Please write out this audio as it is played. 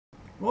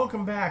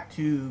Welcome back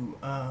to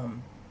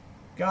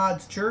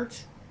God's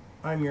Church.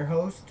 I'm your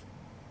host,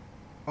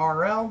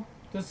 RL.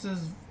 This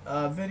is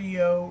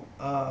video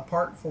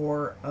part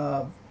 4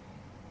 of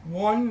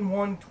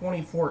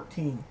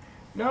 1/1/2014.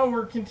 Now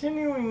we're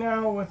continuing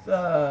now with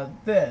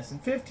this. In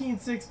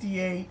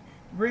 1568,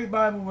 the Great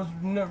Bible was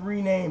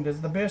renamed as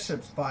the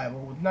Bishop's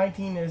Bible with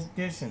 19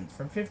 editions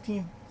from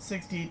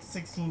 1568 to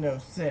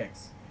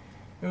 1606.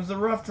 It was a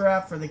rough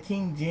draft for the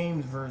King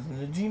James Version.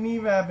 The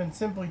Geneva had been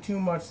simply too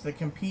much to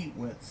compete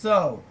with.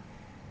 So,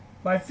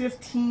 by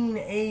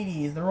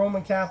 1580s, the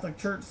Roman Catholic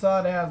Church saw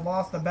it had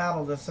lost the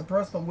battle to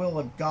suppress the will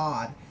of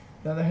God,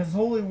 that His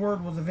holy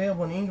word was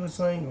available in English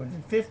language.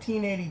 In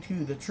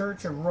 1582, the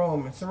Church of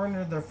Rome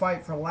surrendered their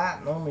fight for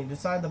Latin only,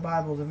 decided the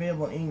Bible was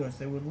available in English.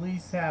 They would at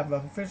least have an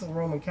official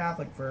Roman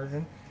Catholic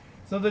version.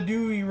 So the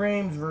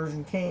Douay-Rheims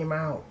version came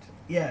out,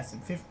 yes,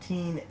 in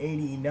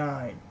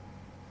 1589.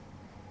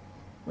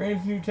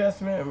 Rheims New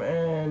Testament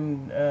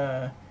and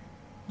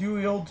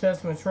Douay Old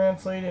Testament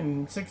translated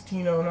in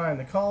 1609.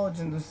 The college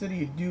in the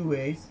city of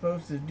Douay,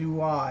 supposed as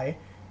Douai,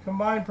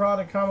 combined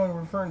product commonly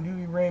referring to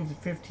Douay-Rheims in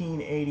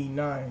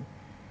 1589.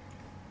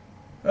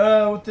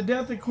 With the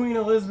death of Queen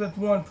Elizabeth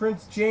I,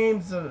 Prince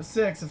James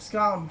VI of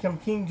Scotland became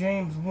King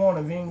James I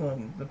of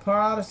England. The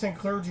Protestant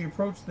clergy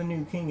approached the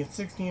new king in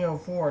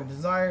 1604 and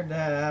desired to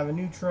have a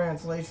new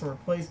translation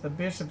replace the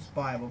Bishop's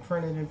Bible,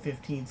 printed in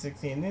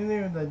 1516. They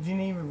knew the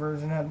Geneva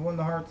version had won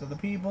the hearts of the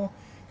people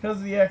because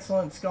of the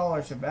excellent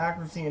scholarship,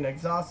 accuracy, and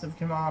exhaustive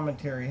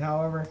commentary.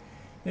 However,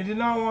 they did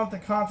not want the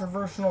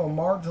controversial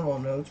marginal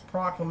notes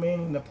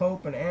proclaiming the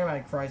Pope and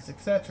Antichrist,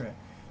 etc.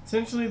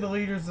 Essentially, the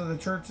leaders of the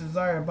church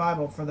desired a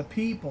Bible for the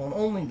people and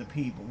only the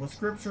people, with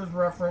scriptures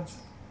referenced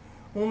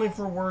only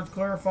for words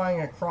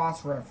clarifying a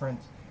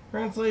cross-reference.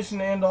 Translation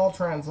to end all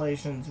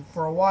translations,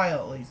 for a while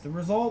at least. The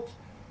result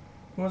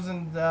was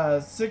in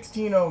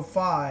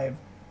 1605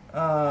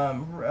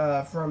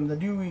 from the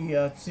Douay,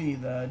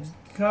 the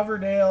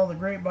Coverdale, the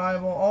Great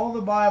Bible. All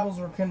the Bibles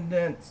were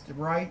condensed,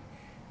 right,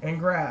 and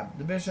grabbed.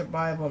 The Bishop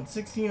Bible in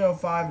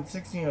 1605 and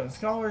 1600. The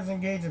scholars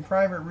engaged in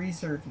private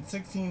research in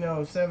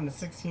 1607 to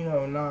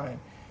 1609.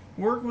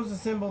 Work was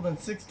assembled in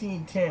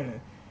 1610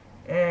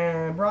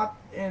 and brought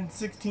in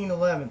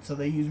 1611, so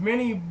they used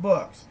many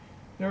books.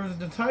 There was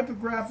the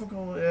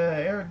typographical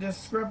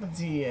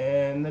discrepancy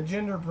and the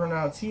gender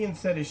pronounced he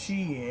instead of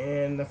she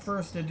in the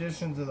first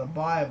editions of the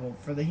Bible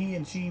for the he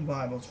and she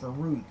Bibles for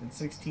Ruth in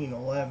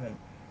 1611.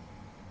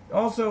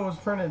 Also was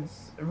printed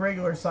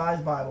regular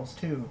size Bibles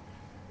too.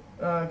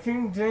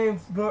 King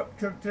James' book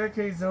took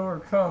decades to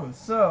overcome.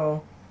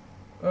 So,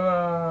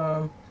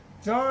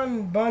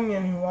 John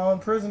Bunyan, who while in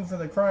prison for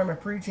the crime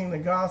of preaching the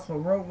gospel,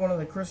 wrote one of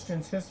the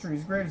Christian's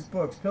history's greatest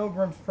books,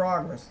 Pilgrim's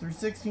Progress, through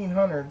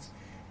 1600s,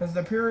 as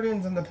the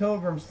Puritans and the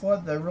Pilgrims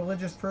fled the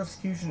religious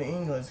persecution to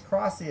England,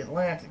 crossed the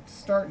Atlantic to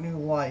start new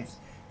lives,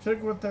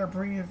 took with their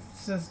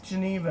previous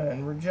Geneva,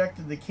 and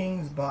rejected the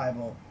King's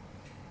Bible.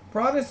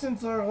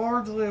 Protestants are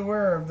largely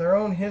aware of their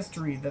own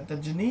history that the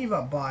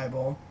Geneva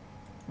Bible,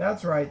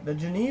 that's right, the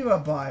Geneva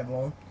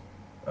Bible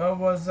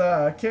was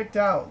kicked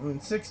out in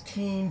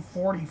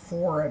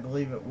 1644, I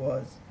believe it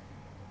was.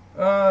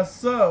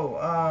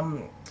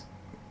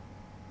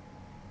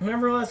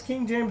 Nevertheless,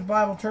 King James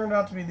Bible turned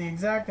out to be the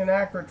exact and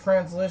accurate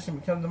translation,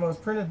 become the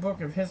most printed book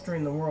of history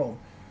in the world,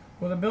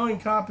 with 1 billion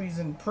copies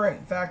in print.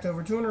 In fact,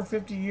 over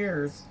 250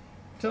 years,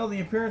 until the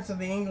appearance of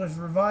the English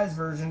Revised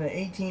Version in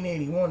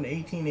 1881 to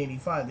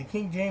 1885, the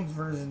King James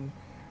Version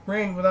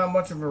reigned without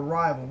much of a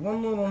rival.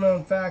 One little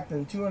known fact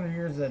in 200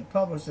 years that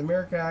published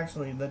America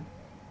actually, the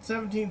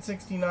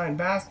 1769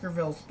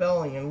 Baskerville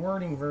spelling and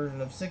wording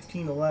version of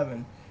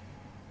 1611.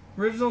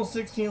 Original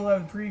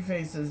 1611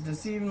 prefaces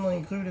deceivingly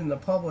included in the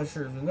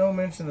publishers, with no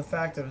mention of the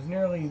fact that it was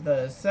nearly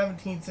the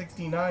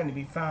 1769 to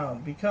be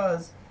found,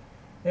 because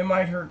it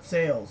might hurt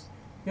sales.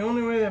 The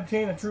only way to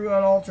obtain a true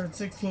unaltered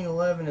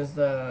 1611 is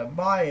to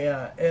buy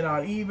it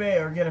on eBay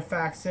or get a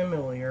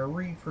facsimile or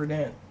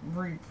reprint,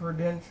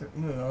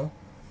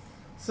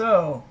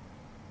 So,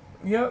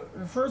 yep,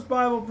 the first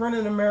Bible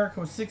printed in America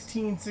was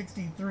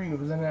 1663. It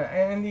was in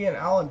an Indian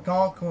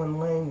Algonquin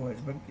language.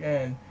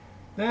 And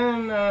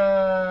then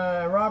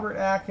Robert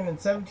Aitken in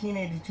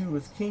 1782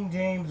 was King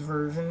James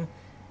Version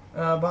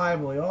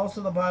Bible.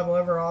 Also the Bible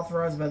ever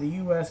authorized by the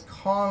U.S.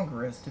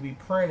 Congress to be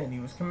printed. He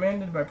was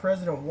commended by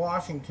President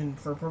Washington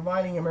for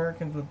providing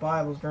Americans with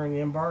Bibles during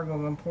the embargo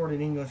of imported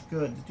English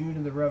goods due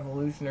to the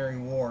Revolutionary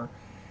War.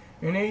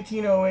 In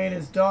 1808,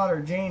 his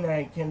daughter, Jane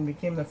Aitken,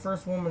 became the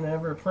first woman to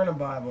ever print a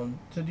Bible, and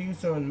to do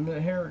so in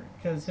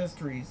America's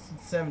history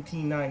since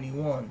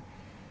 1791.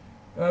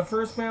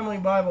 First family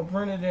Bible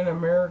printed in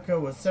America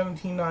was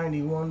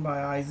 1791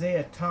 by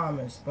Isaiah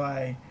Thomas,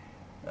 by,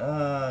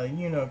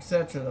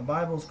 etc. The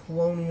Bible's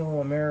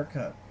Colonial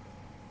America.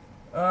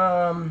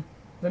 The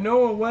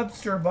Noah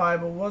Webster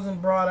Bible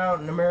wasn't brought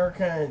out in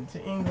America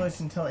into English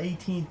until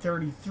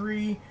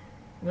 1833.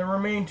 They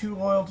remained too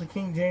loyal to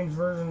King James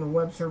Version. The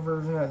Webster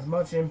version has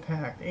much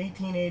impact.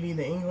 1880,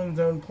 the England's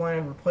own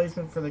planned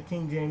replacement for the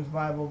King James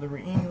Bible, the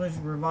English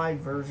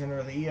Revised Version,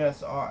 or the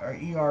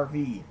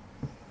ERV.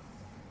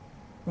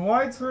 The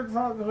widespread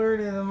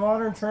popularity of the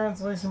modern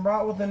translation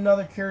brought with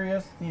another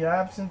curious, the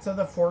absence of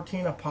the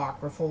 14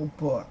 apocryphal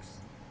books.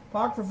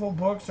 Apocryphal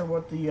books are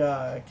what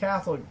the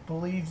Catholic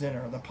believes in,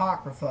 or the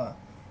Apocrypha,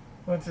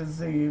 which is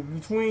the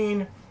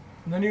between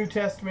the New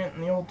Testament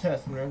and the Old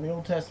Testament, or the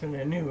Old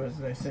Testament and New, as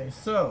they say.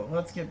 So,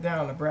 let's get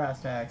down to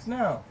brass tacks.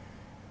 Now,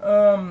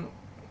 since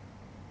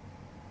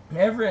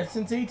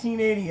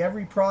 1880,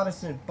 every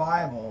Protestant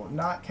Bible,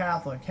 not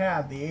Catholic,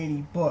 had the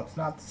 80 books,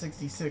 not the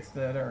 66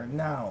 that are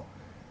now.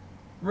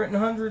 Written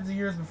hundreds of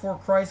years before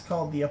Christ,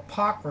 called the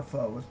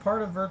Apocrypha, was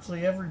part of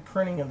virtually every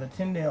printing of the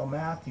Tyndale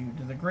Matthew,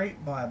 to the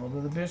Great Bible,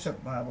 to the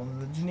Bishop Bible,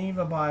 to the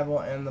Geneva Bible,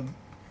 and the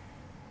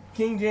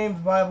King James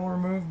Bible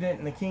removed it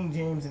in the King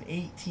James in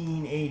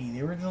 1880.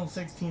 The original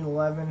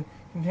 1611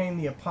 contained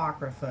the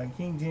Apocrypha, and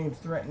King James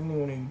threatened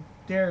anyone who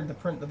dared to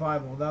print the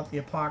Bible without the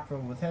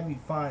Apocrypha with heavy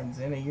fines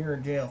and a year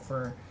in jail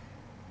for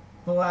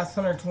the last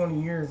 120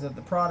 years that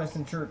the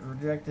Protestant Church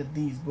rejected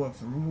these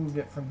books and removed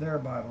it from their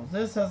Bibles.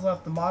 This has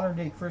left the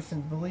modern-day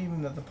Christians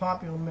believing that the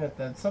popular myth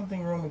that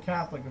something Roman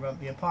Catholic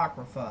about the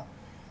Apocrypha.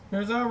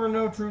 There is, however,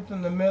 no truth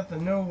in the myth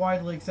and no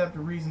widely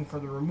accepted reason for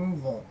the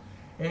removal.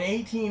 In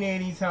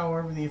 1880s,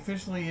 however, they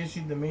officially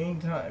issued the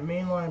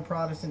mainline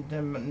Protestant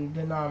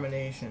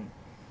denomination.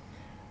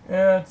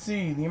 Let's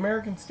see, the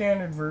American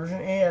Standard Version,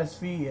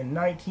 ASV, in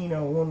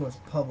 1901 was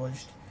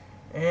published,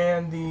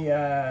 and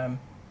the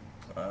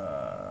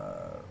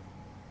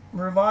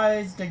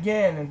revised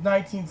again in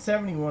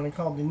 1971 and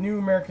called the New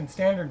American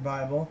Standard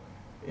Bible,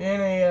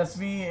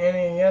 NASV,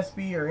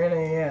 NASB, or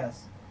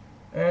NAS.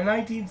 And in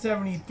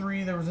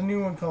 1973, there was a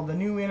new one called the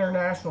New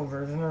International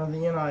Version, or the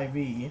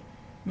NIV.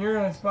 New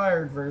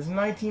Inspired Version.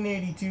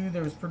 1982,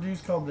 there was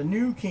produced called the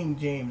New King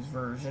James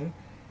Version.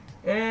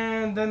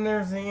 And then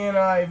there's the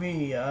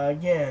NIV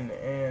again,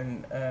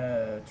 and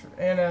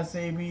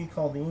NSAB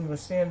called the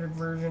English Standard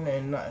Version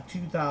in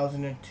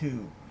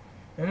 2002.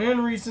 And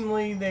then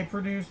recently they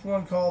produced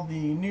one called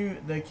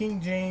the King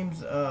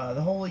James,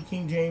 the Holy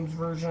King James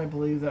Version, I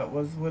believe, that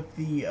was with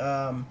the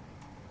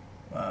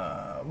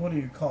what do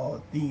you call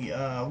it? The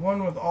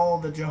one with all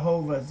the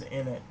Jehovah's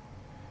in it.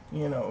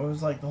 You know, it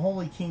was like the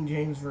Holy King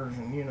James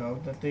Version, you know,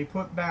 that they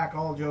put back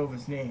all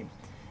Jehovah's names.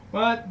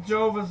 But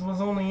Jehovah's was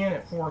only in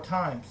it 4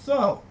 times.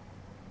 So,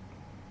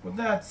 with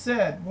that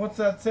said, what's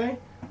that say?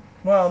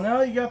 Well,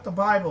 now you got the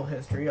Bible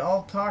history.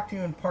 I'll talk to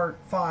you in part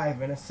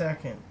 5 in a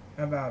second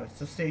about it,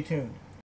 so stay tuned.